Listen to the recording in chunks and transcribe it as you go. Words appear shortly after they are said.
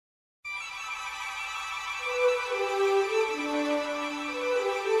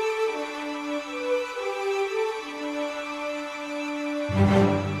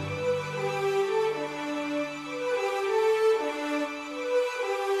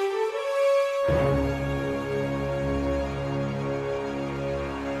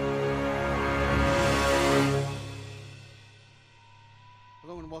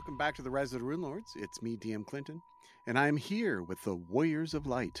Welcome back to the Rise of the Rune Lords. It's me, DM Clinton, and I'm here with the Warriors of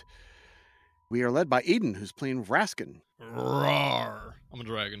Light. We are led by Aiden, who's playing Vraskin. Roar! I'm a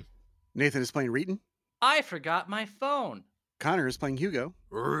dragon. Nathan is playing Reeton. I forgot my phone. Connor is playing Hugo.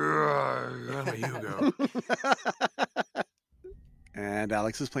 Roar! I'm a Hugo. And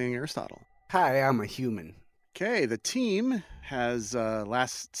Alex is playing Aristotle. Hi, I'm a human. Okay, the team has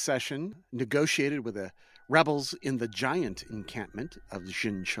last session negotiated with the rebels in the giant encampment of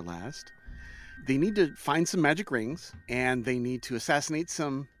Jin Shalast. They need to find some magic rings, and they need to assassinate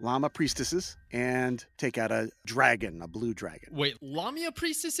some llama priestesses and take out a dragon, a blue dragon. Wait, lamia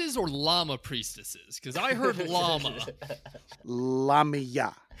priestesses or llama priestesses? Because I heard llama.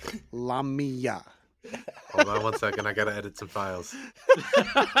 Lamia. Lamia. Hold on 1 second. I got to edit some files.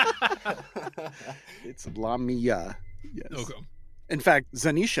 It's Lamia. Yes. Okay. In fact,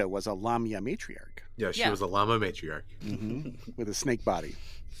 Zanisha was a Lamia matriarch. Yeah, she was a llama matriarch. Mm-hmm. With a snake body.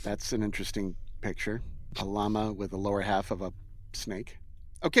 That's an interesting picture. A llama with the lower half of a snake.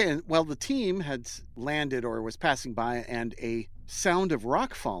 Okay, well, the team had landed or was passing by, and a sound of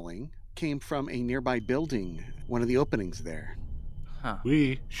rock falling came from a nearby building, one of the openings there. Huh.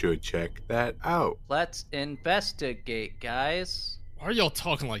 We should check that out. Let's investigate, guys. Why are y'all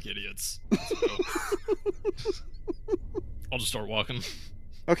talking like idiots? I'll just start walking.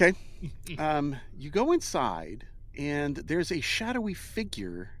 Okay. You go inside, and there's a shadowy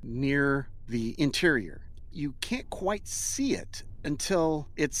figure near the interior. You can't quite see it until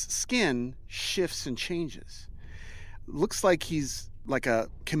its skin shifts and changes. Looks like he's like a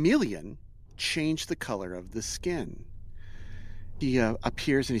chameleon, changed the color of the skin. He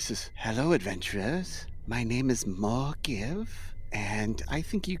appears and he says, "Hello, adventurers. My name is Morgiv, and I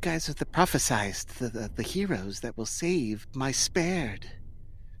think you guys are the prophesized, the heroes that will save my spared."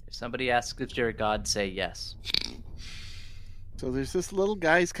 If somebody asks if you're a god, say yes. So there's this little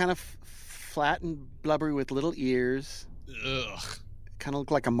guy. He's kind of flat and blubbery with little ears. Ugh. Kind of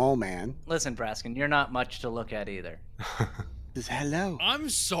look like a mole man. Listen, Braskin, you're not much to look at either. Says, "Hello." I'm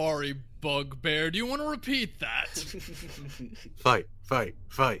sorry, Bugbear. Do you want to repeat that? Fight, fight,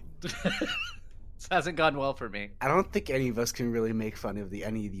 fight. This hasn't gone well for me. I don't think any of us can really make fun of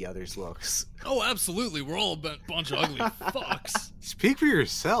any of the others' looks. Oh, absolutely. We're all a bunch of ugly fucks. Speak for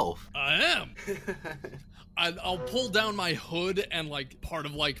yourself. I am. I'll pull down my hood and, like, part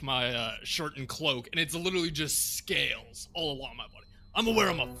of, like, my shirt and cloak, and it's literally just scales all along my body. I'm aware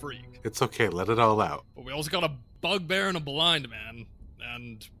I'm a freak. It's okay. Let it all out. But we also got a bugbear and a blind man,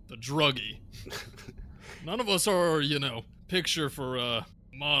 and a druggie. None of us are, picture for,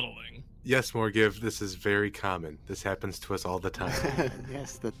 modeling. Yes, Morgiv, this is very common. This happens to us all the time.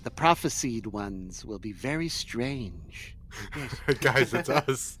 Yes, the prophesied ones will be very strange. Yes. Guys, it's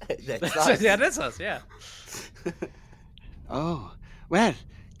us. That's us. Yeah, that's us, yeah. Oh, well,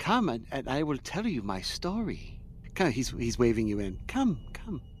 come and I will tell you my story. Come, he's waving you in. Come.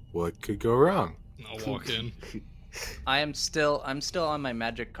 What could go wrong? I'll walk in. I'm still on my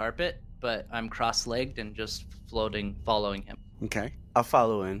magic carpet, but I'm cross-legged and just floating, following him. Okay. I'll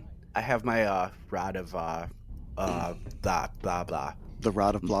follow in. I have my rod of blah blah blah. The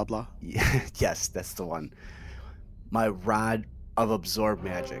rod of blah blah? Yes, that's the one. My rod of absorb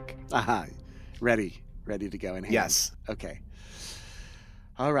magic. Aha. Ready to go in hand. Yes. Okay.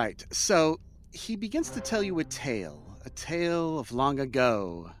 All right. So he begins to tell you a tale of long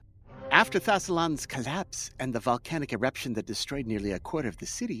ago. After Thassalan's collapse and the volcanic eruption that destroyed nearly a quarter of the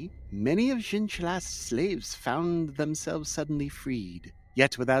city, many of Jin Shalast's slaves found themselves suddenly freed,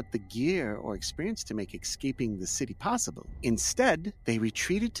 yet without the gear or experience to make escaping the city possible. Instead, they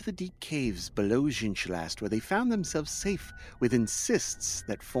retreated to the deep caves below Jin Shalast, where they found themselves safe within cysts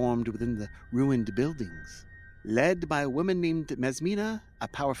that formed within the ruined buildings. Led by a woman named Mesmina, a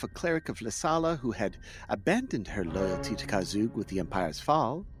powerful cleric of Lissala who had abandoned her loyalty to Kazug with the Empire's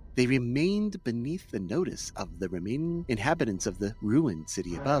fall, they remained beneath the notice of the remaining inhabitants of the ruined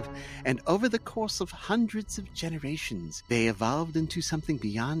city above, and over the course of hundreds of generations, they evolved into something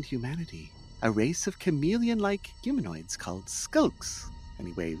beyond humanity, a race of chameleon-like humanoids called skulks. And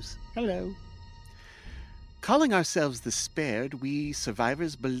he waves, "Hello." Calling ourselves the Spared, we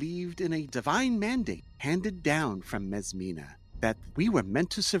survivors believed in a divine mandate handed down from Mesmina, that we were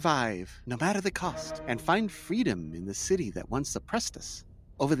meant to survive, no matter the cost, and find freedom in the city that once oppressed us.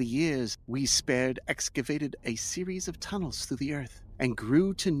 Over the years, we Spared excavated a series of tunnels through the earth and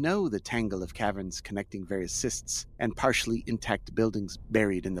grew to know the tangle of caverns connecting various cysts and partially intact buildings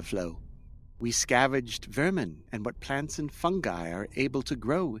buried in the flow. We scavenged vermin and what plants and fungi are able to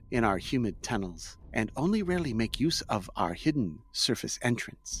grow in our humid tunnels, and only rarely make use of our hidden surface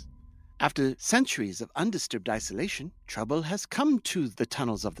entrance. After centuries of undisturbed isolation, trouble has come to the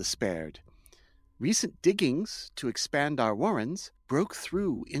tunnels of the Spared. Recent diggings to expand our warrens broke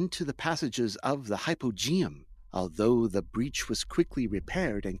through into the passages of the hypogeum. Although the breach was quickly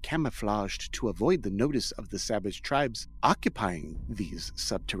repaired and camouflaged to avoid the notice of the savage tribes occupying these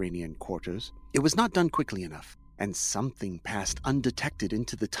subterranean quarters, it was not done quickly enough, and something passed undetected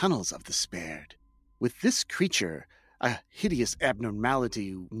into the tunnels of the Spared. With this creature, a hideous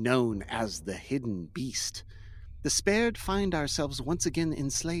abnormality known as the Hidden Beast, the Spared find ourselves once again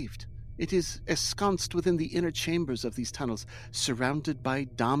enslaved. It is ensconced within the inner chambers of these tunnels, surrounded by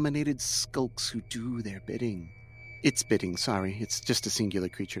dominated skulks who do their bidding. Its bidding, sorry, it's just a singular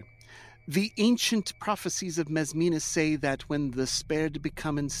creature. The ancient prophecies of Mesmina say that when the Spared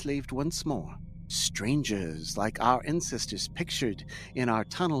become enslaved once more, strangers like our ancestors pictured in our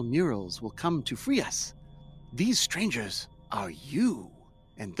tunnel murals will come to free us. These strangers are you,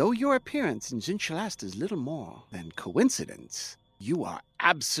 and though your appearance in Jinchalas is little more than coincidence, you are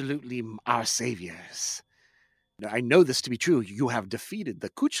absolutely our saviors. Now, I know this to be true. You have defeated the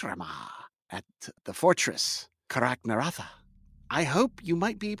Kuchrama at the fortress Karak Naratha. I hope you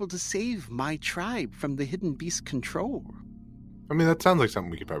might be able to save my tribe from the Hidden Beast control. I mean, that sounds like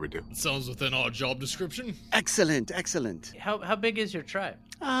something we could probably do. It sounds within our job description. Excellent, excellent. How big is your tribe?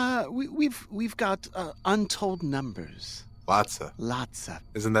 We've got untold numbers. Lotsa. Lotsa.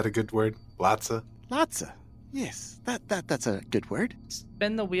 Isn't that a good word? Lotsa? Lotsa. Yes, that's a good word.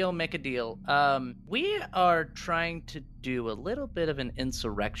 Spin the wheel, make a deal. We are trying to do a little bit of an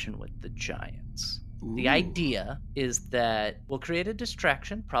insurrection with the giants. Ooh. The idea is that we'll create a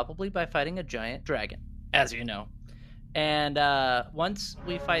distraction, probably by fighting a giant dragon, as you know. And once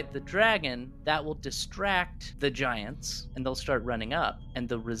we fight the dragon, that will distract the giants, and they'll start running up. And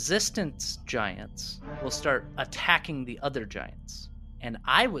the resistance giants will start attacking the other giants. And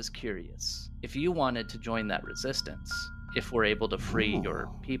I was curious if you wanted to join that resistance, if we're able to free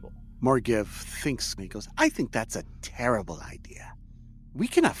your people. Morgiv thinks and he goes, I think that's a terrible idea. We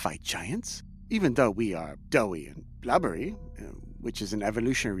cannot fight giants, even though we are doughy and blubbery, which is an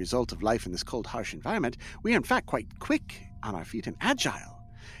evolutionary result of life in this cold, harsh environment. We are in fact quite quick on our feet and agile,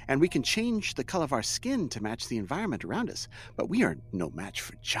 and we can change the color of our skin to match the environment around us. But we are no match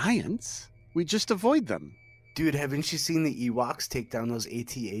for giants. We just avoid them. Dude, haven't you seen the Ewoks take down those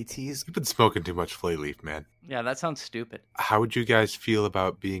AT-ATs? You've been smoking too much flay leaf, man. Yeah, that sounds stupid. How would you guys feel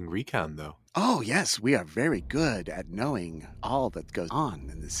about being recon, though? Oh, yes, we are very good at knowing all that goes on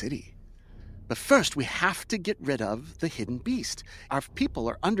in the city. But first, we have to get rid of the Hidden Beast. Our people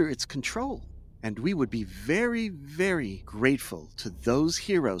are under its control, and we would be very, very grateful to those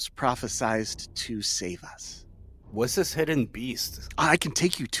heroes prophesized to save us. What's this Hidden Beast? I can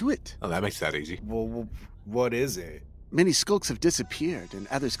take you to it. Oh, that makes that easy. Well, what is it? Many skulks have disappeared, and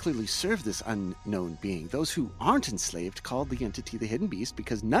others clearly serve this unknown being. Those who aren't enslaved call the entity the Hidden Beast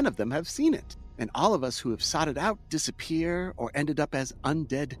because none of them have seen it. And all of us who have sought it out disappear or ended up as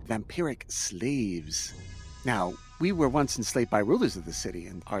undead vampiric slaves. Now, we were once enslaved by rulers of the city,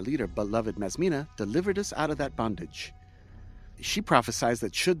 and our leader, beloved Mesmina, delivered us out of that bondage. She prophesies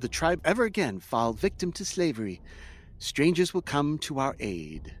that should the tribe ever again fall victim to slavery, strangers will come to our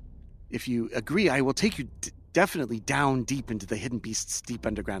aid. If you agree, I will take you definitely down deep into the Hidden Beast's deep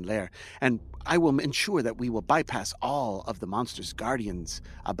underground lair, and I will ensure that we will bypass all of the monster's guardians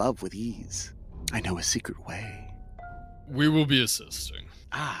above with ease. I know a secret way. We will be assisting.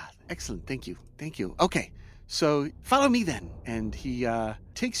 Ah, excellent. Thank you. Thank you. Okay, so follow me then. And he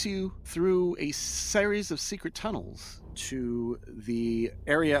takes you through a series of secret tunnels to the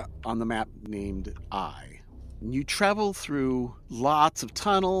area on the map named Eye. You travel through lots of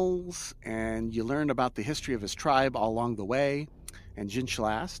tunnels, and you learn about the history of his tribe all along the way. And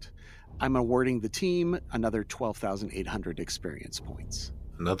Jinchalas, I'm awarding the team another 12,800 experience points.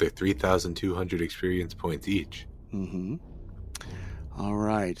 Another 3,200 experience points each. Mm-hmm. All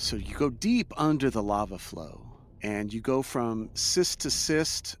right, so you go deep under the lava flow, and you go from cyst to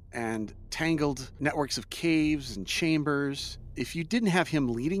cyst and tangled networks of caves and chambers. If you didn't have him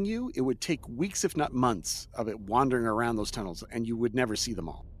leading you, it would take weeks, if not months, of it wandering around those tunnels, and you would never see them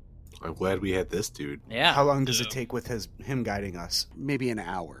all. I'm glad we had this dude. Yeah. How long does it take with him guiding us? Maybe an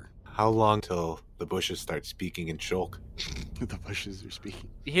hour. How long till the bushes start speaking in Shulk? The bushes are speaking.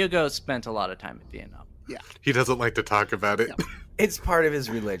 Hugo spent a lot of time at Vietnam. He doesn't like to talk about it. Yeah. It's part of his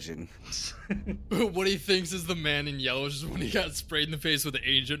religion. What he thinks is the man in yellow is when he got sprayed in the face with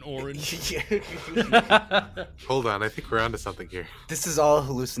Agent Orange. Hold on, I think we're onto something here. This is all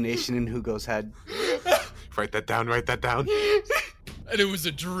hallucination in Hugo's head. Write that down, write that down. And it was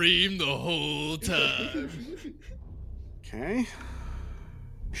a dream the whole time. Okay.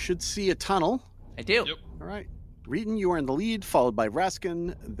 Should see a tunnel. I do. Yep. All right. Reeton, you are in the lead, followed by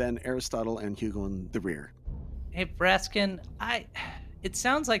Raskin, then Aristotle and Hugo in the rear. Hey, Braskin, it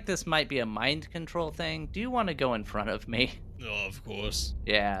sounds like this might be a mind control thing. Do you want to go in front of me? Oh, of course.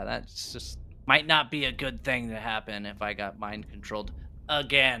 Yeah, that's just might not be a good thing to happen if I got mind controlled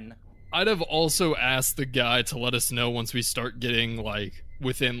again. I'd have also asked the guy to let us know once we start getting, like,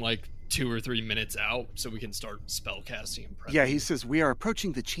 within, like, 2 or 3 minutes out so we can start spell casting and prepping. Yeah, he says, we are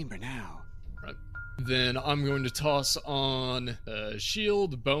approaching the chamber now. Right. Then I'm going to toss on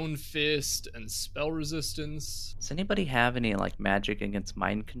shield, bone fist, and spell resistance. Does anybody have any, like, magic against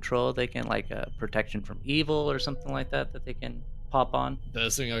mind control? They can, like, protection from evil or something like that they can pop on?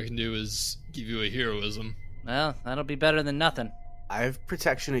 Best thing I can do is give you a heroism. Well, that'll be better than nothing. I have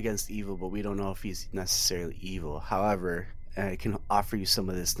protection against evil, but we don't know if he's necessarily evil. However, I can offer you some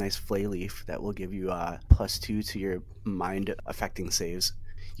of this nice flay leaf that will give you +2 to your mind affecting saves.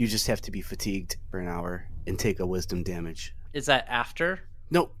 You just have to be fatigued for an hour and take a wisdom damage. Is that after?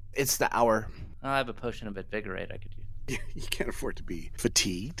 Nope, it's the hour. I have a potion of invigorate I could use. You can't afford to be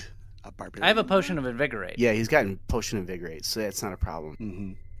fatigued. A barbarian. I have a potion of invigorate. Yeah, he's gotten potion invigorate, so that's not a problem.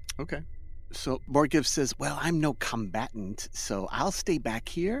 Mm-hmm. Okay. So Morgiv says, well, I'm no combatant, so I'll stay back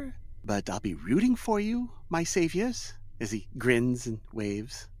here, but I'll be rooting for you, my saviors, as he grins and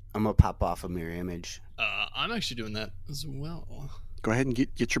waves. I'm gonna pop off a mirror image. I'm actually doing that as well. Go ahead and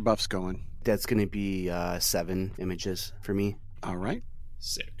get your buffs going. That's gonna be 7 images for me. All right.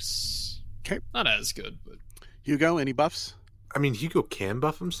 6. 'Kay. Not as good, but... Hugo, any buffs? I mean, Hugo can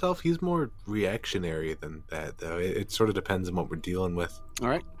buff himself. He's more reactionary than that, though. It sort of depends on what we're dealing with. All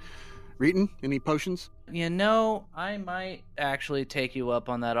right. Reeton, any potions? You know, I might actually take you up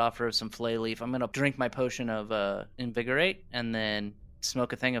on that offer of some flay leaf. I'm going to drink my potion of invigorate and then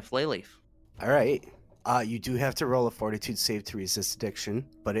smoke a thing of flay leaf. All right. You do have to roll a fortitude save to resist addiction,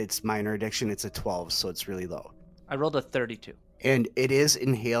 but it's minor addiction. It's a 12, so it's really low. I rolled a 32. And it is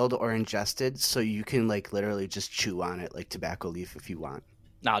inhaled or ingested, so you can like literally just chew on it like tobacco leaf if you want.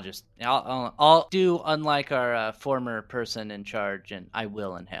 I'll do unlike our former person in charge, and I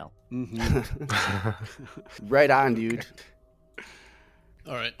will inhale. Mm-hmm. Right on, dude.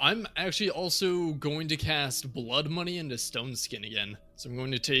 All right, I'm actually also going to cast Blood Money into Stone Skin again. So I'm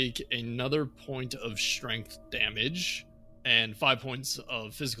going to take another point of strength damage and 5 points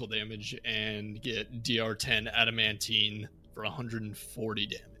of physical damage and get DR10 Adamantine for 140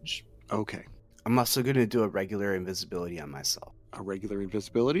 damage. Okay. I'm also going to do a regular invisibility on myself. A regular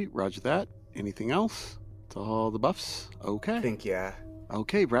invisibility. Roger that. Anything else? To all the buffs? Okay. I think, yeah.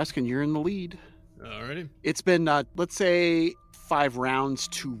 Okay, Braskin, you're in the lead. Alrighty. It's been, let's say, 5 rounds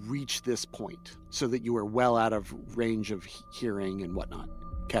to reach this point so that you are well out of range of hearing and whatnot,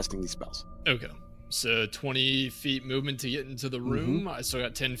 casting these spells. Okay. So 20 feet movement to get into the room. I still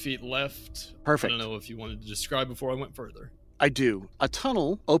got 10 feet left. Perfect. I don't know if you wanted to describe before I went further. I do. A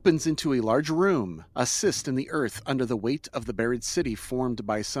tunnel opens into a large room, a cyst in the earth under the weight of the buried city formed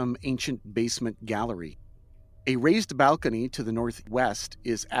by some ancient basement gallery. A raised balcony to the northwest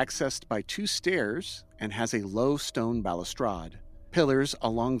is accessed by 2 stairs and has a low stone balustrade. Pillars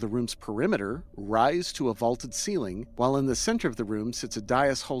along the room's perimeter rise to a vaulted ceiling, while in the center of the room sits a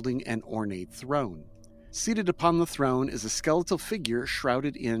dais holding an ornate throne. Seated upon the throne is a skeletal figure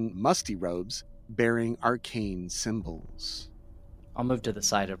shrouded in musty robes, bearing arcane symbols. I'll move to the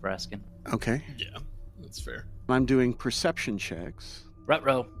side of Braskin. Okay. Yeah, that's fair. I'm doing perception checks,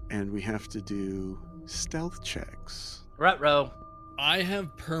 Rutro. and we have to do stealth checks. Rutro. I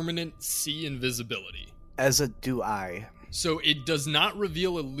have permanent sea invisibility. As do I. So it does not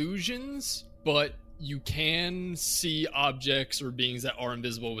reveal illusions, but you can see objects or beings that are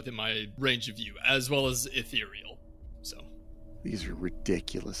invisible within my range of view, as well as ethereal. So These are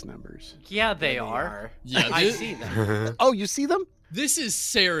ridiculous numbers. Yeah, they are. yeah, I this, see them. Oh, you see them? this is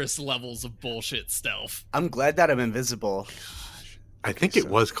Saris levels of bullshit stealth. I'm glad that I'm invisible. I think it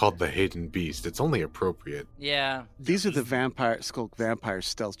was called the Hidden Beast. It's only appropriate. Yeah. These are the Skulk Vampire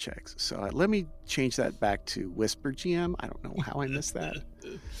stealth checks. So let me change that back to Whisper GM. I don't know how I missed that.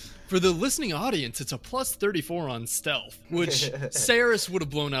 For the listening audience, it's a plus 34 on stealth, which Saris would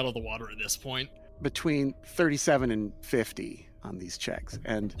have blown out of the water at this point. Between 37 and 50 on these checks.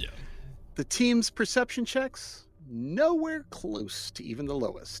 And Yeah. the team's perception checks, nowhere close to even the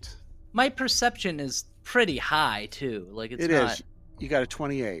lowest. My perception is pretty high too. Like it's It not. is. You got a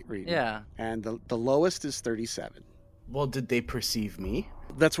 28 reading. Yeah. And the lowest is 37. Well, did they perceive me?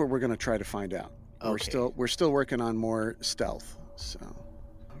 That's what we're going to try to find out. Okay. We're still working on more stealth. So,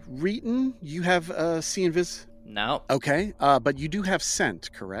 Reeton, you have see invis. No, Okay, but you do have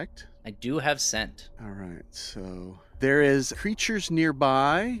scent, correct? I do have scent. All right. So there is creatures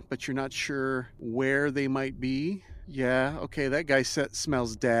nearby, but you're not sure where they might be. Yeah. Okay. That guy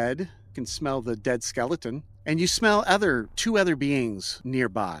smells dead. You can smell the dead skeleton, and you smell two other beings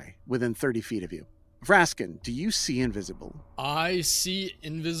nearby, within 30 feet of you. Vraskin, do you see invisible? I see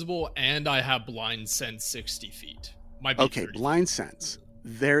invisible, and I have blind sense 60 feet. Might be Okay, 30. blind sense.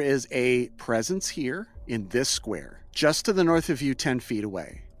 There is a presence here in this square, just to the north of you, 10 feet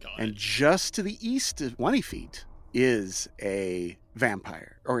away. Got And it. just to the east of 20 feet is a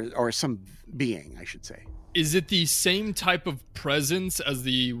vampire, or some being, I should say. Is it the same type of presence as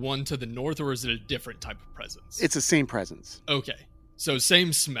the one to the north, or is it a different type of presence? It's the same presence. Okay. So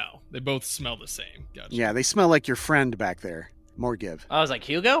same smell. They both smell the same. Gotcha. Yeah, they smell like your friend back there, Morgiv, I was like,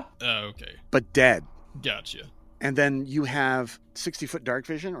 Hugo? Okay. but dead. Gotcha. And then you have 60-foot dark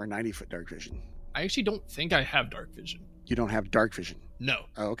vision or 90-foot dark vision. I actually don't think I have dark vision. You don't have dark vision. No.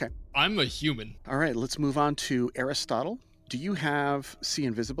 Oh, okay. I'm a human. All right, let's move on to Aristotle. Do you have see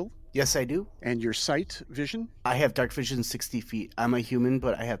invisible Yes, I do. and your sight vision? I have dark vision 60 feet. I'm a human,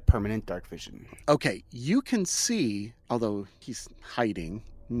 but I have permanent dark vision. Okay, you can see, although he's hiding,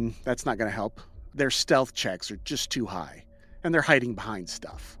 that's not going to help. Their stealth checks are just too high, and they're hiding behind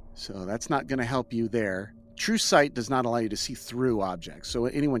stuff. So that's not going to help you there. True sight does not allow you to see through objects, so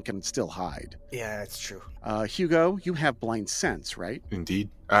anyone can still hide. Yeah, that's true. Hugo, you have blind sense, right? Indeed.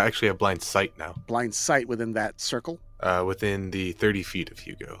 I actually have blind sight now. Blind sight within that circle. Within the 30 feet of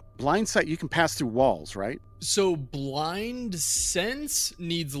Hugo. Blind sight, you can pass through walls, right? So blind sense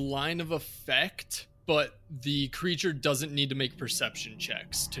needs line of effect, but the creature doesn't need to make perception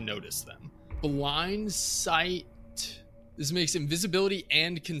checks to notice them. Blind sight. This makes invisibility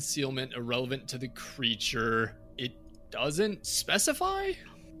and concealment irrelevant to the creature. It doesn't specify?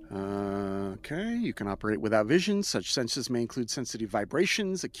 Okay, you can operate without vision. Such senses may include sensitive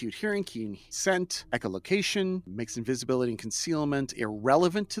vibrations, acute hearing, keen scent, echolocation. Makes invisibility and concealment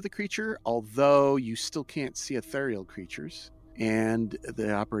irrelevant to the creature, although you still can't see ethereal creatures. And it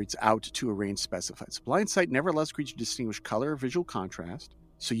operates out to a range specified. So blind sight never allows the creature to distinguish color or visual contrast,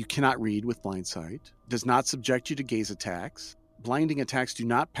 so you cannot read with blind sight. Does not subject you to gaze attacks. Blinding attacks do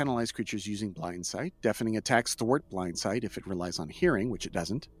not penalize creatures using blind sight. Deafening attacks thwart blind sight if it relies on hearing, which it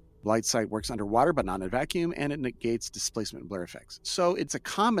doesn't. Blind sight works underwater but not in a vacuum, and it negates displacement and blur effects. So it's a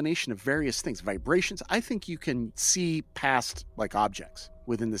combination of various things. Vibrations, I think you can see past like objects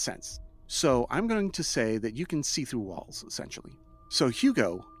within the sense. So I'm going to say that you can see through walls, essentially. So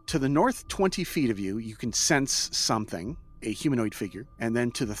Hugo, to the north 20 feet of you, you can sense something, a humanoid figure. And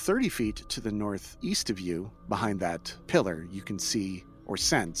then to the 30 feet to the northeast of you, behind that pillar, you can see or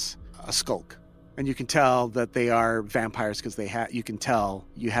sense a skulk. And you can tell that they are vampires because you can tell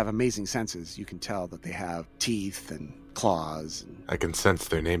you have amazing senses. You can tell that they have teeth and claws. I can sense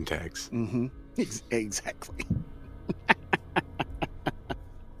their name tags. Mm-hmm. Exactly.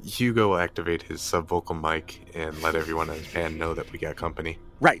 Hugo will activate his subvocal mic and let everyone in his band know that we got company.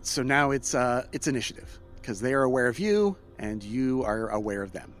 Right. So now it's initiative because they are aware of you and you are aware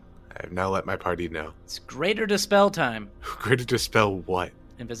of them. I have now let my party know. It's greater dispel time. Greater to spell what?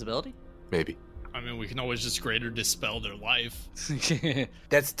 Invisibility? Maybe. I mean, we can always just greater dispel their life.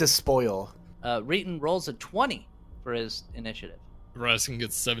 That's despoil. Reeton rolls a 20 for his initiative. Raskin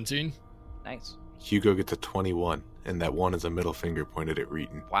gets 17. Nice. Hugo gets a 21, and that one is a middle finger pointed at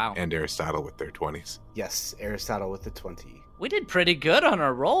Reeton. Wow. And Aristotle with their 20s. Yes, Aristotle with the 20. We did pretty good on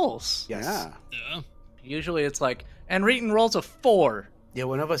our rolls. Yes. Yeah. Yeah. Usually it's like, and Reeton rolls a 4. Yeah,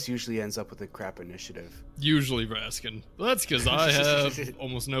 one of us usually ends up with a crap initiative. Usually Raskin. But that's because I have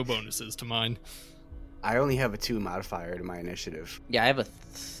almost no bonuses to mine. I only have a 2 modifier to my initiative. Yeah, I have a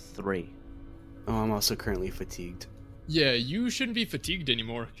 3. Oh, I'm also currently fatigued. Yeah, you shouldn't be fatigued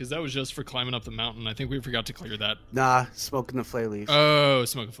anymore, because that was just for climbing up the mountain. I think we forgot to clear that. Nah, smoking the flay leaf. Oh,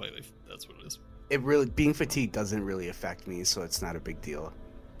 smoke a flay leaf. That's what it is. Being fatigued doesn't really affect me, so it's not a big deal.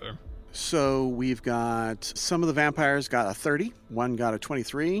 Fair. So we've got some of the vampires got a 30, one got a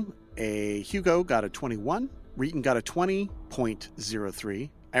 23, a Hugo got a 21, Reeton got a 20.03,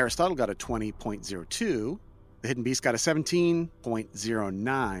 Aristotle got a 20.02, the Hidden Beast got a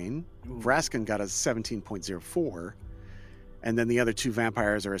 17.09, Vraskin got a 17.04, and then the other two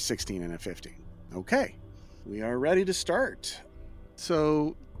vampires are a 16 and a 15. Okay, we are ready to start.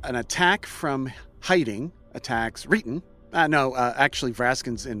 So an attack from hiding attacks Reeton. Actually,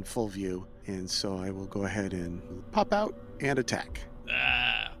 Vraskin's in full view. And so I will go ahead and pop out and attack.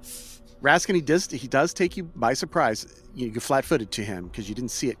 Ah. Raskin, he does take you by surprise. You're flat-footed to him because you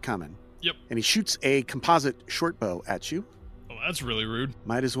didn't see it coming. Yep. And he shoots a composite short bow at you. Oh, that's really rude.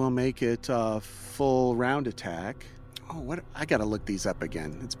 Might as well make it a full round attack. Oh, what? I gotta look these up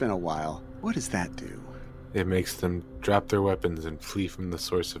again. It's been a while. What does that do? It makes them drop their weapons and flee from the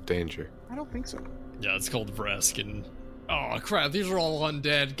source of danger. I don't think so. Yeah, it's called Vraskin. Oh, crap. These are all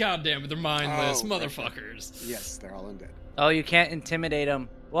undead. God damn it. They're mindless. Oh, motherfuckers. Yes, they're all undead. Oh, you can't intimidate them.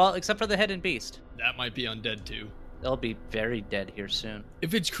 Well, except for the hidden beast. That might be undead, too. They'll be very dead here soon.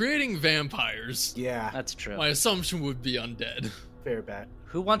 If it's creating vampires, Yeah, That's true. my assumption would be undead. fair bet.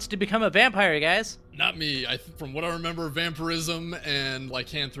 Who wants to become a vampire, guys? Not me. From what I remember, vampirism and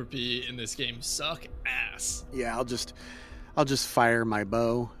lycanthropy in this game suck ass. Yeah, I'll just fire my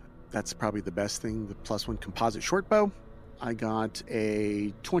bow. That's probably the best thing. The +1 composite short bow. I got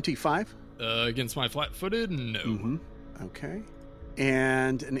a 25. Against my flat-footed? No. Mm-hmm. Okay.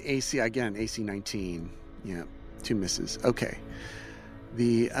 And an AC, again, AC 19. Yeah, 2 misses. Okay.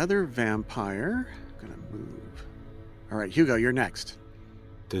 The other vampire, I'm going to move. All right, Hugo, you're next.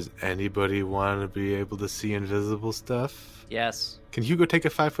 Does anybody want to be able to see invisible stuff? Yes. Can Hugo take a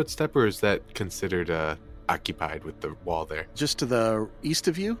 5-foot step, or is that considered occupied with the wall there? Just to the east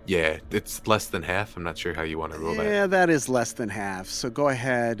of you? Yeah, it's less than half. I'm not sure how you want to roll that. Yeah, that is less than half. So go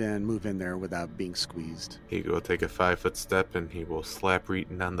ahead and move in there without being squeezed. Hugo will take a 5-foot step, and he will slap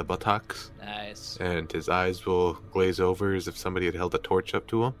Reeton on the buttocks. Nice. And his eyes will glaze over as if somebody had held a torch up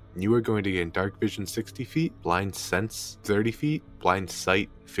to him. You are going to gain dark vision 60 feet, blind sense 30 feet, blind sight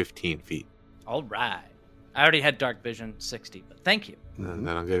 15 feet. All right. I already had dark vision 60, but thank you. And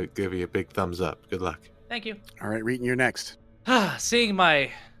then I'll give you a big thumbs up. Good luck. Thank you. All right, Reeton, you're next. Seeing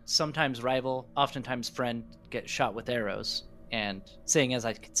my sometimes rival, oftentimes friend, get shot with arrows, and seeing as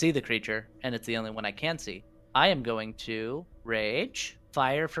I can see the creature, and it's the only one I can see, I am going to rage,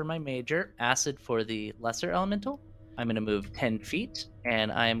 fire for my major, acid for the lesser elemental. I'm going to move 10 feet, and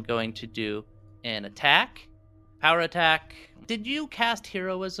I am going to do an attack, power attack. Did you cast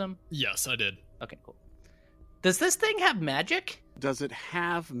heroism? Yes, I did. Okay, cool. Does this thing have magic? Does it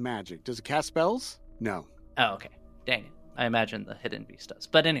have magic? Does it cast spells? No. Oh, okay. Dang it. I imagine the hidden beast does.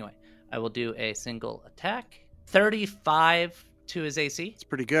 But anyway, I will do a single attack. 35 to his AC. It's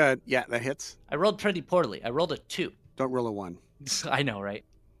pretty good. Yeah, that hits. I rolled pretty poorly. I rolled a 2. Don't roll a 1. I know, right?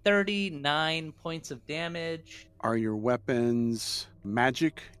 39 points of damage. Are your weapons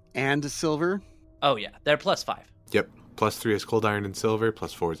magic and silver? Oh, yeah. They're +5. Yep. +3 is cold iron and silver,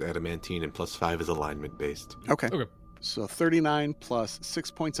 +4 is adamantine, and +5 is alignment based. Okay. Okay. So 39 plus 6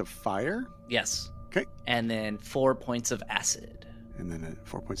 points of fire. Yes. Okay. And then 4 points of acid. And then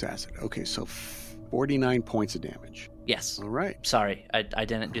 4 points of acid. Okay, so 49 points of damage. Yes. All right. Sorry, I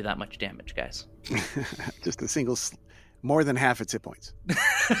didn't do that much damage, guys. Just a single, more than half its hit points.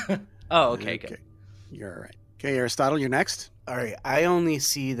 Oh, okay, good. You're all right. Okay, Aristotle, you're next. All right, I only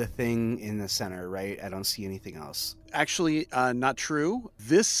see the thing in the center, right? I don't see anything else. Actually, not true.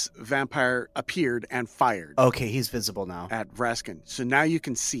 This vampire appeared and fired Okay, he's visible now. at Vraskin. So now you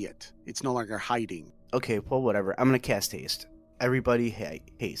can see it. It's no longer hiding. Okay, well, whatever. I'm going to cast haste. Everybody,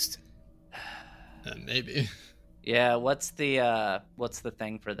 haste. Maybe. Yeah, what's the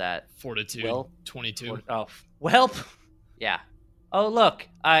thing for that? Fortitude. Will? 22. Oh, well, yeah. Oh, look,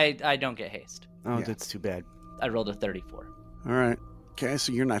 I don't get haste. Oh, Yeah. that's too bad. I rolled a 34. All right. Okay,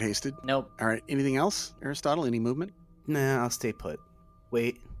 so you're not hasted. Nope. All right. Anything else, Aristotle? Any movement? Nah, I'll stay put.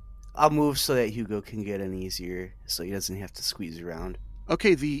 Wait, I'll move so that Hugo can get in easier, so he doesn't have to squeeze around.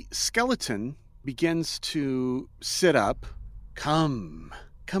 Okay, the skeleton begins to sit up. Come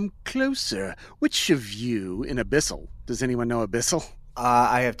closer. Which of you in Abyssal? Does anyone know Abyssal?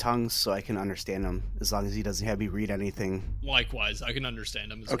 I have tongues, so I can understand him, as long as he doesn't have me read anything. Likewise, I can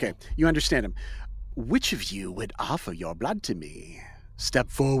understand him as Okay, well. you understand him. Which of you would offer your blood to me? Step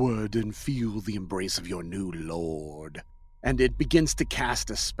forward and feel the embrace of your new lord. And it begins to cast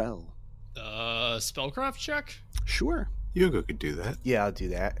a spell. Spellcraft check? Sure. Hugo could do that. Yeah, I'll do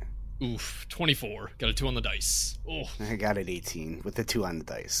that. Oof, 24. Got a 2 on the dice. Oh, I got an 18 with the 2 on the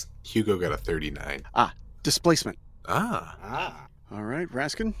dice. Hugo got a 39. Displacement. Ah. All right,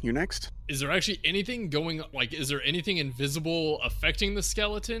 Raskin, you're next. is there actually anything going, is there anything invisible affecting the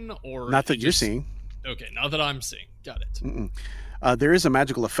skeleton? Or Not that it you're just- seeing. Okay, not that I'm seeing. Got it. Mm-mm. There is a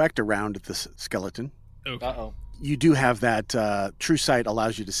magical effect around this skeleton. Okay. Uh-oh. You do have that True Sight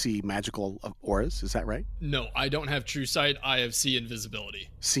allows you to see magical auras. Is that right? No, I don't have true sight. I have see invisibility.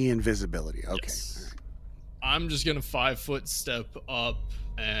 See invisibility. Okay. Yes. All right. I'm just gonna 5-foot step up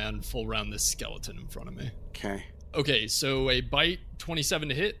and full round this skeleton in front of me. Okay. Okay, so a bite, 27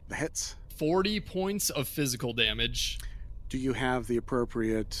 to hit, The hits. 40 points of physical damage. Do you have the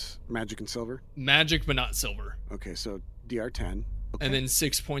appropriate magic and silver? Magic, but not silver. Okay, so DR10. Okay. And then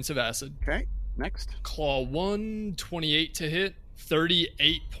 6 points of acid. Okay, next. Claw 1, 28 to hit.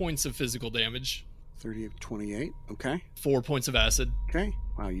 38 points of physical damage. 38, 28. Okay. 4 points of acid. Okay.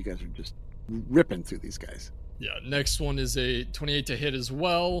 Wow, you guys are just ripping through these guys. Yeah, next one is a 28 to hit as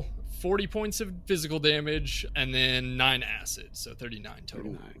well. 40 points of physical damage, and then 9 acid, so 39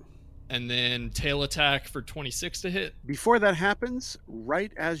 total. 39. And then tail attack for 26 to hit. Before that happens, right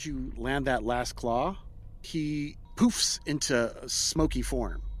as you land that last claw, he poofs into a smoky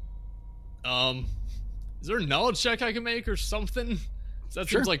form. Is there a knowledge check I can make or something? That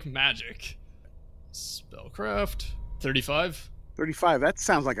Sure. seems like magic. Spellcraft 35. 35. That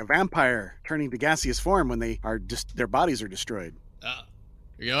sounds like a vampire turning to gaseous form when they are their bodies are destroyed.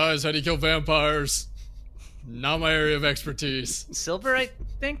 Hey guys, how do you kill vampires? Not my area of expertise. Silver, I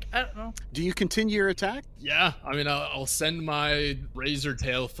think? I don't know. Do you continue your attack? Yeah, I mean, I'll send my razor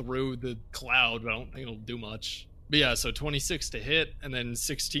tail through the cloud, but I don't think it'll do much. But yeah, so 26 to hit, and then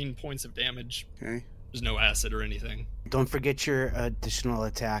 16 points of damage. Okay. There's no acid or anything. Don't forget your additional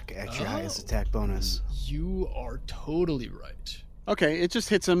attack at your highest attack bonus. You are totally right. Okay, it just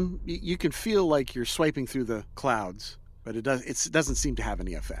hits him. You can feel like you're swiping through the clouds, but it doesn't seem to have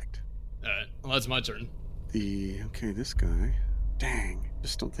any effect. Alright, well, that's my turn. This guy. Dang,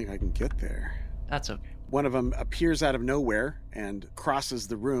 just don't think I can get there. That's okay. One of them appears out of nowhere and crosses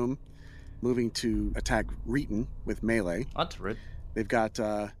the room, moving to attack Reeton with melee. That's rude. They've got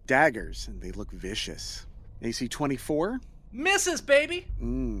daggers, and they look vicious. AC 24. Misses, baby!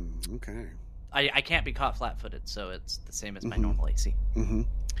 Okay. I can't be caught flat-footed, so it's the same as my Mhm. normal AC. Mm-hmm.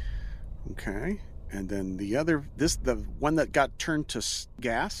 Okay. And then the one that got turned to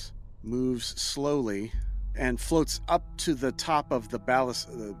gas moves slowly and floats up to the top of the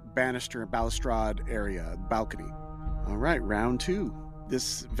banister balustrade area, balcony. All right, round 2.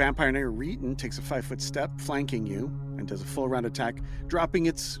 This vampire named Reeton takes a 5-foot step, flanking you, and does a full round attack, dropping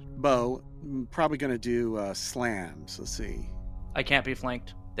its bow. Probably going to do slams. Let's see. I can't be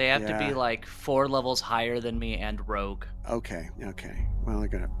flanked. They have to be Yeah. like 4 levels higher than me and rogue. Okay. Well,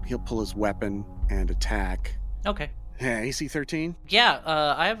 he'll pull his weapon and attack. Okay. Yeah, AC 13. Yeah,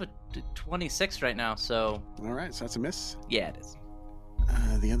 I have a 26 right now, so All right, so that's a miss. yeah, it is.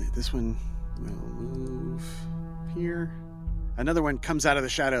 This one will move here. Another one comes out of the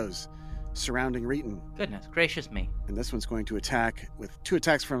shadows, surrounding Reeton. Goodness gracious me. And this one's going to attack with 2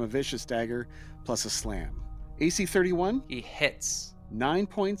 attacks from a vicious dagger plus a slam. AC 31, He hits. 9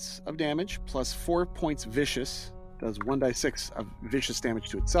 points of damage plus 4 points vicious. Does 1d6 of vicious damage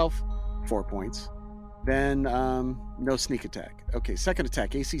to itself, 4 points. Then no sneak attack. Okay, second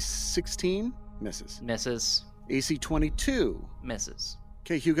attack, AC 16, misses. Misses. AC 22. Misses.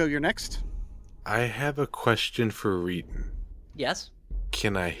 Okay, Hugo, you're next. I have a question for Reeton. Yes?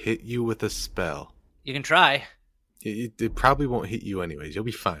 Can I hit you with a spell? You can try. It probably won't hit you anyways. You'll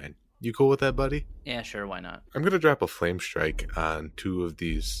be fine. You cool with that, buddy? Yeah, sure, why not? I'm going to drop a flame strike on 2 of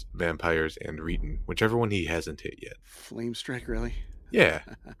these vampires and Reeton, whichever one he hasn't hit yet. Flame strike, really? Yeah,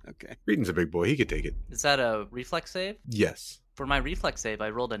 Okay. Reeton's a big boy. He could take it. Is that a reflex save? Yes. For my reflex save, I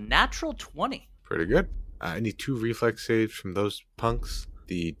rolled a natural 20. Pretty good. I need 2 reflex saves from those punks.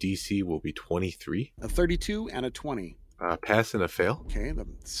 The DC will be 23. A 32 and a 20. Pass and a fail. Okay, the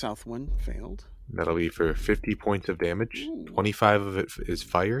south one failed. That'll be for 50 points of damage. Ooh. 25 of it is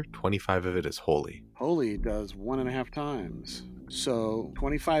fire. 25 of it is holy. Holy does 1.5 times. So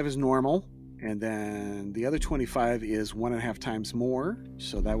 25 is normal, and then the other 25 is 1.5 times more.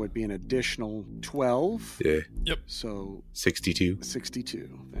 So that would be an additional 12. Yeah. So 62.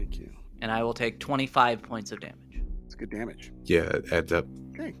 62. Thank you. And I will take 25 points of damage. It's good damage. Yeah, it adds up.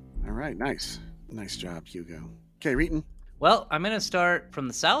 Okay. All right. Nice. Nice job, Hugo. Okay, Reeton. Well, I'm going to start from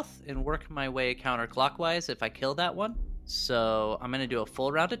the south and work my way counterclockwise if I kill that one. So I'm going to do a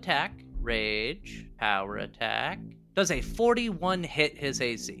full round attack. Rage. Power attack. Does a 41 hit his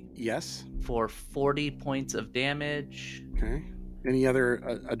AC Yes. for 40 points of damage. Okay. Any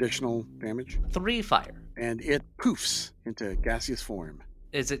other additional damage? 3 fire. And it poofs into gaseous form.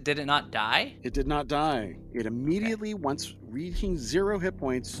 Did it not die? It did not die. It immediately, once reaching 0 hit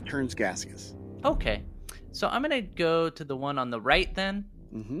points, turns gaseous. Okay. So I'm going to go to the one on the right then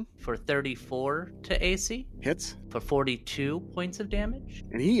Mm-hmm. for 34 to AC Hits. for 42 points of damage.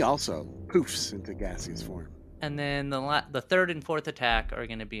 And he also poofs into gaseous form. And then the third and fourth attack are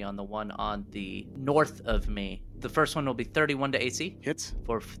going to be on the one on the north of me. The first one will be 31 to AC Hits.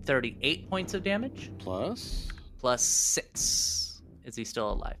 for 38 points of damage, Plus. plus 6. Is he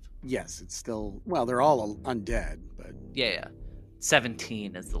still alive? Yes, it's still. Well, they're all undead, but. Yeah.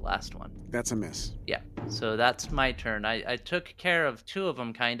 17 is the last one. That's a miss. Yeah, so that's my turn. I took care of 2 of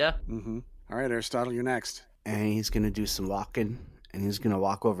them, kinda. Mm-hmm. All right, Aristotle, you're next. And he's going to do some walking, and he's going to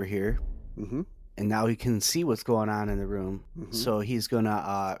walk over here. Mm-hmm. And now he can see what's going on in the room. Mhm. So he's going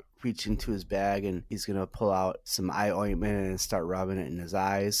to reach into his bag, and he's going to pull out some eye ointment and start rubbing it in his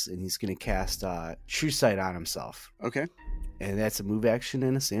eyes. And he's going to cast True Sight on himself. Okay. And that's a move action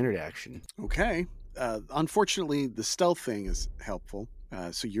and a standard action. Okay. Unfortunately, the stealth thing is helpful.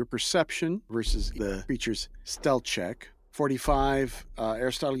 So your perception versus the creature's stealth check. 45.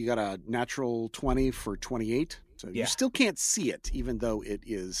 Aristotle, you got a natural 20 for 28. So Yeah. you still can't see it, even though it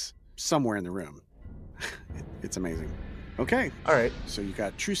is somewhere in the room. It's amazing. Okay. All right. So you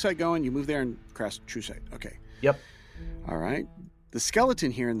got True Sight going. You move there and cast True Sight. Okay. Yep. All right. The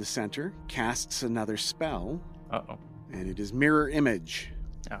skeleton here in the center casts another spell, Uh-oh. and it is Mirror Image.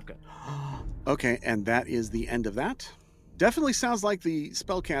 Oh, good. Okay, and that is the end of that. Definitely sounds like the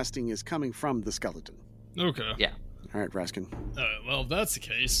spell casting is coming from the skeleton. Okay. Yeah. All right, Raskin. Well, if that's the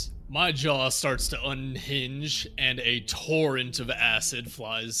case, my jaw starts to unhinge and a torrent of acid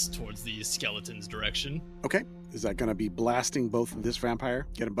flies towards the skeleton's direction. Okay, is that going to be blasting both this vampire?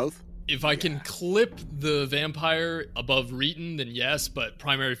 Get them both? If I can clip the vampire above Reeton, then yes, but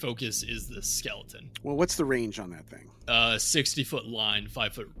primary focus is the skeleton. Well, what's the range on that thing? 60-foot line,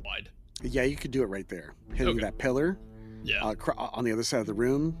 5 foot wide. Yeah, you could do it right there. Hitting Okay. that pillar Yeah. on the other side of the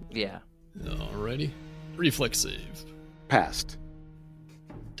room. Yeah. Alrighty. Reflex save. Passed.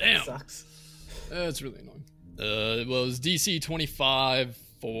 Damn. Sucks. That's really annoying. It was DC 25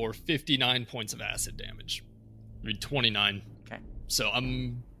 for 59 points of acid damage. I mean, 29. Okay. So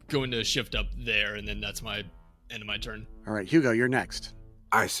I'm going to shift up there, and then that's my end of my turn. All right, Hugo, you're next.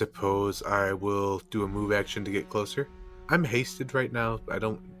 I suppose I will do a move action to get closer. I'm hasted right now. I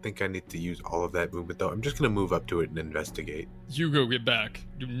don't think I need to use all of that movement, though. I'm just going to move up to it and investigate. Hugo, get back.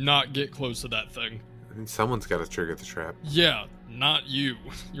 Do not get close to that thing. I think someone's got to trigger the trap. Yeah, not you.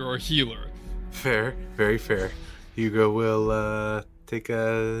 You're a healer. Fair, very fair. Hugo will take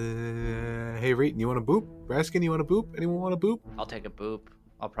a... Hey, Reeton, you want a boop? Raskin, you want a boop? Anyone want a boop? I'll take a boop.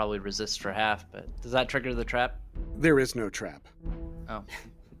 I'll probably resist for half, but does that trigger the trap? There is no trap. Oh.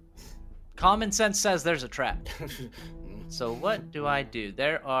 Common sense says there's a trap. So what do I do?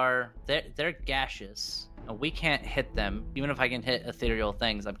 They're gaseous. We can't hit them. Even if I can hit ethereal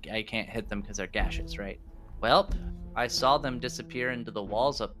things, I can't hit them because they're gaseous, right? Well, I saw them disappear into the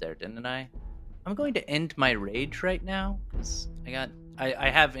walls up there, didn't I? I'm going to end my rage right now because I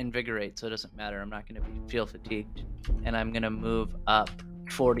have invigorate, so it doesn't matter. I'm not going to feel fatigued, and I'm going to move up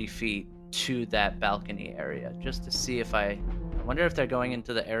 40 feet to that balcony area just to see if I wonder if they're going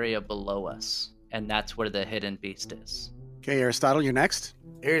into the area below us, and that's where the hidden beast is. Okay, Aristotle, you're next.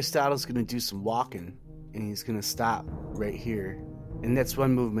 Aristotle's going to do some walking, and he's going to stop right here. And that's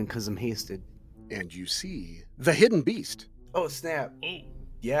one movement because I'm hasted. And you see the hidden beast. Oh, snap. Oh,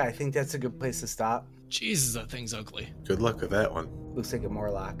 Yeah, I think that's a good place to stop. Jesus, that thing's ugly. Good luck with that one. Looks like a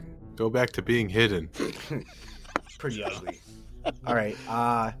Morlock. Go back to being hidden. Pretty ugly. All right,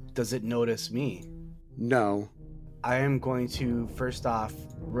 does it notice me? No. I am going to, first off,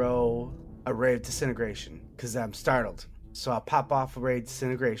 roll a Ray of Disintegration, because I'm startled. So I'll pop off a Ray of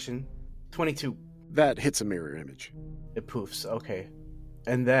Disintegration. 22. That hits a mirror image. It poofs, okay.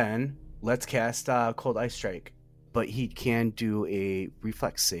 And then, let's cast Cold Ice Strike. But he can do a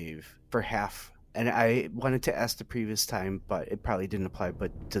reflex save for half. And I wanted to ask the previous time, but it probably didn't apply.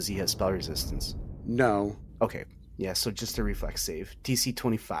 But does he have spell resistance? No. Okay, yeah, so just a reflex save. DC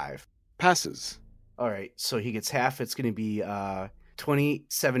 25. Passes. All right, so he gets half. It's going to be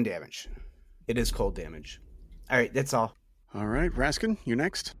 27 damage. It is cold damage. All right, that's all. All right, Raskin, you're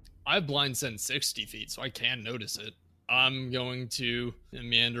next. I have blind sense 60 feet, so I can notice it. I'm going to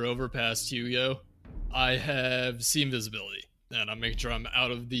meander over past Hugo. I have see invisibility, and I'm making sure I'm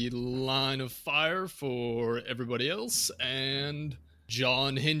out of the line of fire for everybody else, and jaw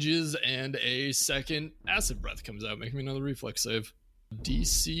unhinges, and a second acid breath comes out, making me another reflex save.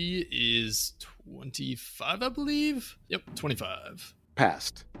 DC is 25, I believe? Yep, 25.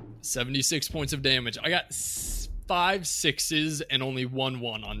 Passed. 76 points of damage. I got 5 6s and only 1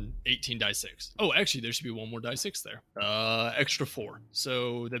 1 on 18 die 6. Oh, actually, there should be one more die 6 there. Extra 4.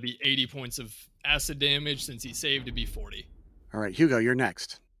 So that'd be 80 points of acid damage. Since he saved, it'd be 40. All right, Hugo, you're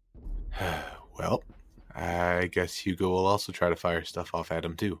next. Well, I guess Hugo will also try to fire stuff off at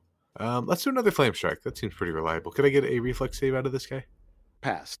him, too. Let's do another Flame Strike. That seems pretty reliable. Could I get a reflex save out of this guy?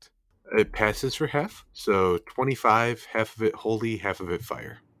 Passed. It passes for half, so 25, half of it holy, half of it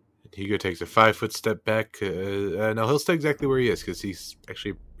fire. And Hugo takes a 5-foot step back. No, he'll stay exactly where he is, because he's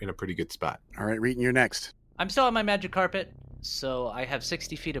actually in a pretty good spot. All right, Reeton, you're next. I'm still on my magic carpet. So I have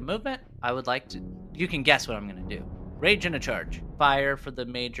 60 feet of movement. I would like to... You can guess what I'm going to do. Rage and a charge. Fire for the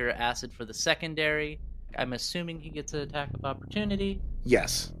major, acid for the secondary. I'm assuming he gets an attack of opportunity.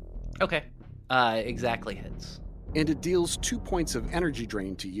 Yes. Okay. Exactly hits. And it deals 2 points of energy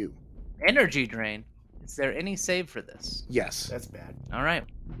drain to you. Energy drain? Is there any save for this? Yes. That's bad. All right.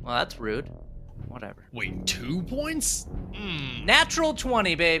 Well, that's rude. Whatever. Wait, 2 points? Natural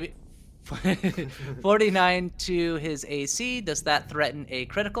 20, baby. 49 to his AC. Does that threaten a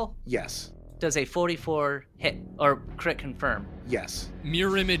critical? Yes. Does a 44 hit or crit confirm? Yes.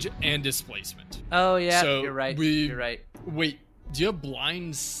 Mirror image and displacement. Oh, yeah. So you're right. we- You're right. Wait, do you have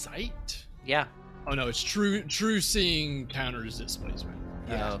blind sight? Yeah. Oh no, it's true seeing counters displacement.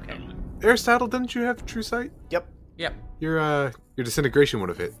 Oh, okay. Never mind. Aristotle, didn't you have true sight? Yep. Yep. Your disintegration would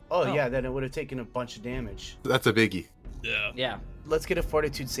have hit. Oh, Oh. yeah, then it would have taken a bunch of damage. That's a biggie. Yeah. Yeah. Let's get a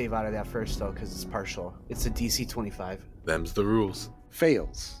fortitude save out of that first, though, because it's partial. It's a DC 25. Them's the rules.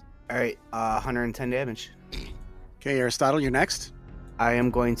 Fails. All right, 110 damage. Okay, Aristotle, you're next. I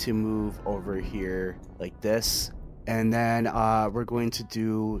am going to move over here like this, and then we're going to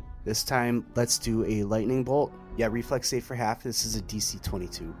do, this time, let's do a lightning bolt. Yeah, reflex save for half. This is a DC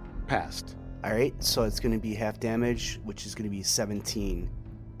 22. Passed. All right, so it's going to be half damage, which is going to be 17.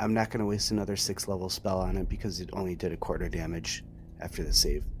 I'm not going to waste another 6th level spell on it because it only did a quarter damage after the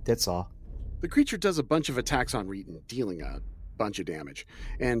save. That's all. The creature does a bunch of attacks on Reeton, dealing a bunch of damage,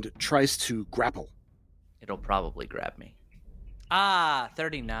 and tries to grapple. It'll probably grab me.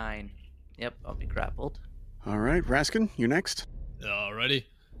 39. Yep, I'll be grappled. All right, Raskin, you're next. Alrighty.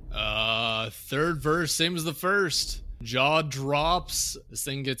 Third verse, same as the first. Jaw drops. This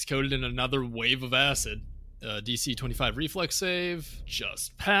thing gets coated in another wave of acid. DC 25 reflex save.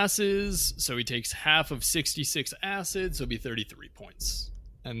 Just passes. So he takes half of 66 acid, so it'll be 33 points.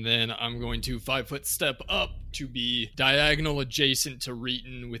 And then I'm going to 5-foot step up to be diagonal adjacent to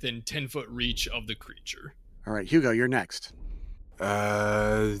Reeton within 10-foot reach of the creature. All right, Hugo, you're next.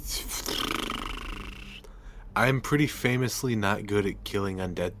 I'm pretty famously not good at killing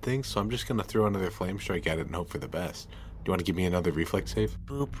undead things, so I'm just gonna throw another flame strike at it and hope for the best. Do you want to give me another reflex save?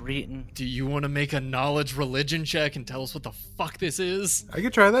 Boop, Reeton. Do you want to make a knowledge religion check and tell us what the fuck this is? I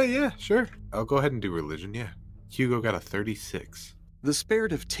could try that, yeah, sure. I'll go ahead and do religion, yeah. Hugo got a 36. The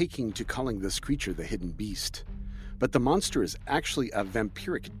spirit of taking to calling this creature the hidden beast, but the monster is actually a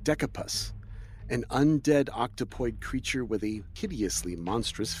vampiric decapus, an undead octopoid creature with a hideously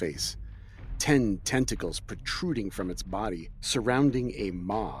monstrous face, 10 tentacles protruding from its body, surrounding a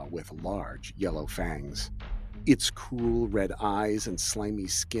maw with large yellow fangs. Its cruel red eyes and slimy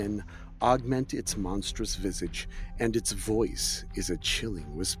skin augment its monstrous visage, and its voice is a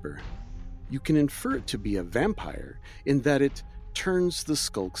chilling whisper. You can infer it to be a vampire in that it turns the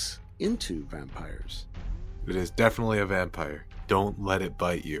skulks into vampires. It is definitely a vampire. Don't let it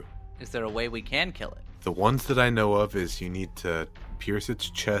bite you. Is there a way we can kill it? The ones that I know of is you need to pierce its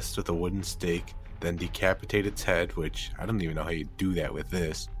chest with a wooden stake, then decapitate its head, which I don't even know how you do that with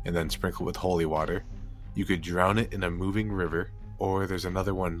this, and then sprinkle with holy water. You could drown it in a moving river, or there's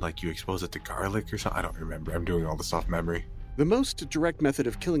another one like you expose it to garlic or something. I don't remember. I'm doing all this off memory. The most direct method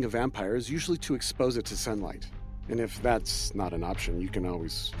of killing a vampire is usually to expose it to sunlight. And if that's not an option, you can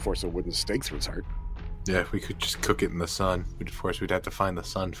always force a wooden stake through its heart. Yeah, we could just cook it in the sun. Of course, we'd have to find the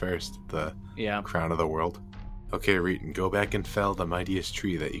sun first, the Yeah. crown of the world. Okay, Reeton, go back and fell the mightiest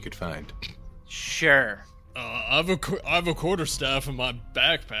tree that you could find. Sure. I have a quarterstaff in my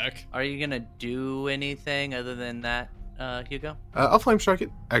backpack. Are you gonna do anything other than that, Hugo? I'll flame strike it.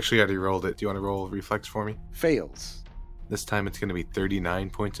 Actually, I already rolled it. Do you want to roll reflex for me? Fails. This time it's going to be 39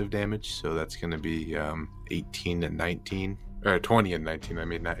 points of damage, so that's going to be 18 and 19. Or 20 and 19, I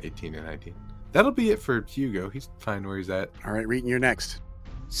mean, not 18 and 19. That'll be it for Hugo. He's fine where he's at. All right, Reeton, you're next.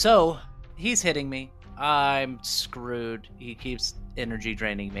 So, he's hitting me. I'm screwed. He keeps energy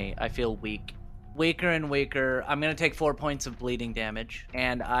draining me. I feel weak. Weaker and weaker. I'm going to take 4 points of bleeding damage,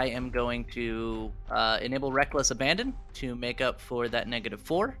 and I am going to enable Reckless Abandon to make up for that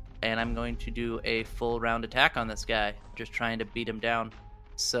 -4, and I'm going to do a full round attack on this guy, just trying to beat him down.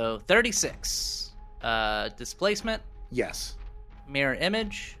 So, 36. Displacement, Yes. mirror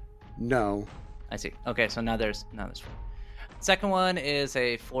image. No. I see. Okay, so now there's 4. Second one is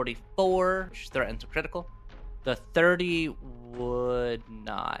a 44, which threatens a critical. The 30 would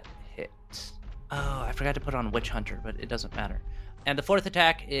not hit. Oh, I forgot to put on Witch Hunter, but it doesn't matter. And the fourth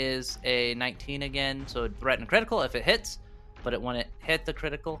attack is a 19 again, so it threaten critical if it hits, but it won't hit the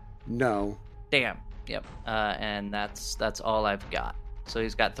critical. No. Damn. Yep. And that's all I've got. So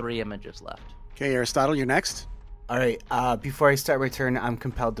he's got 3 images left. Okay, Aristotle, you're next. All right, before I start my turn, I'm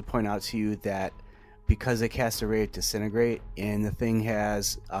compelled to point out to you that because it casts a ray of disintegrate and the thing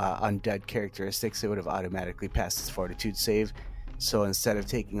has undead characteristics, it would have automatically passed its fortitude save. So instead of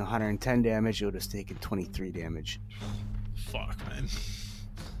taking 110 damage, it would have taken 23 damage. Fuck, man.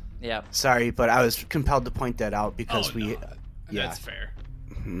 Yeah. Sorry, but I was compelled to point that out because No, yeah. that's fair.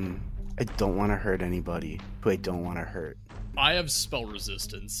 I don't want to hurt anybody who I don't want to hurt. I have spell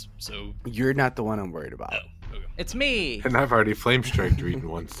resistance, so You're not the one I'm worried about. okay. It's me. And I've already flame striked Reed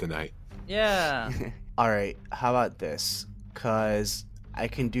once tonight. Yeah. All right, how about this? Because I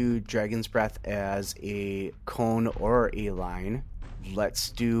can do Dragon's Breath as a cone or a line. Let's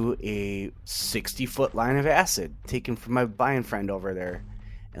do a 60-foot line of acid taken from my Bion friend over there.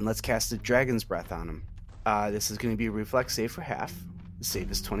 And let's cast a Dragon's Breath on him. This is going to be a reflex save for half. The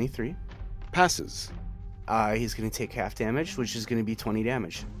save is 23. Passes. He's going to take half damage, which is going to be 20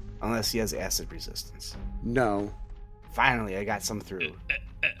 damage. Unless he has acid resistance. No. Finally, I got some through.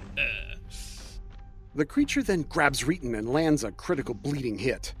 The creature then grabs Reeton and lands a critical bleeding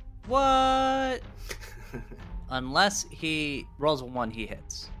hit. What? Unless he rolls a 1, he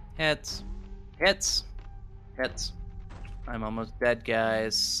hits. Hits. I'm almost dead,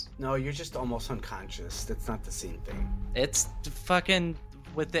 guys. No, you're just almost unconscious. That's not the same thing. It's fucking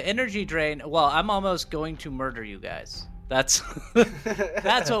with the energy drain. Well, I'm almost going to murder you guys. That's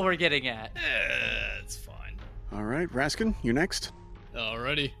that's what we're getting at. It's fine. All right, Raskin, you next.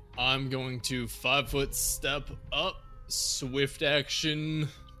 Alrighty. I'm going to 5-foot step up, swift action,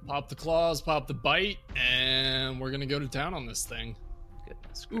 pop the claws, pop the bite, and we're gonna go to town on this thing.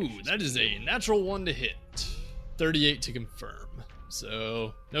 Goodness Ooh, gracious. that is a natural 1 to hit. 38 to confirm.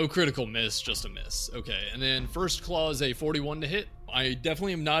 So, no critical miss, just a miss. Okay, and then first claw is a 41 to hit. I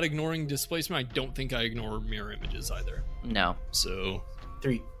definitely am not ignoring displacement. I don't think I ignore mirror images either. No. So,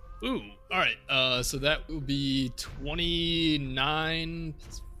 3. ooh, alright. So that will be 29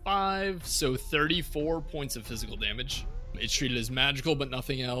 plus 5, so 34 points of physical damage. It's treated as magical, but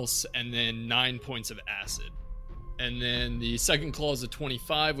nothing else, and then 9 points of acid. And then the second claw is a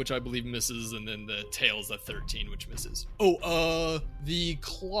 25, which I believe misses, and then the tail is a 13, which misses. Oh, the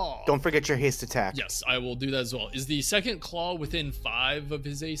claw. Don't forget your haste attack. Yes, I will do that as well. Is the second claw within 5 of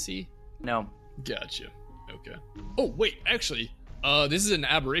his AC? No. Gotcha. Okay. Oh, wait, actually, this is an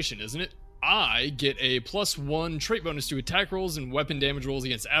aberration, isn't it? I get a +1 trait bonus to attack rolls and weapon damage rolls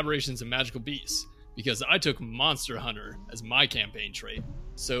against aberrations and magical beasts, because I took Monster Hunter as my campaign trait.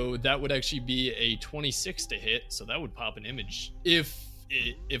 So that would actually be a 26 to hit, so that would pop an image if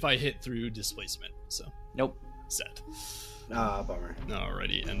I hit through displacement. So, Nope. set. Bummer.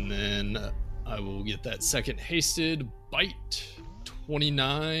 Alrighty, and then I will get that second hasted bite.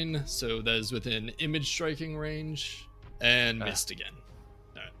 29, so that is within image striking range, and missed again.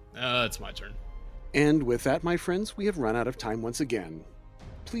 Alright, it's my turn. And with that, my friends, we have run out of time once again.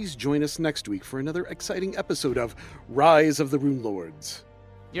 Please join us next week for another exciting episode of Rise of the Rune Lords.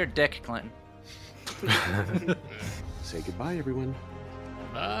 You're a dick, Clinton. Say goodbye, everyone.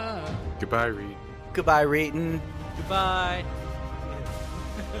 Bye. Goodbye, Reed. Goodbye, Rayton. Goodbye.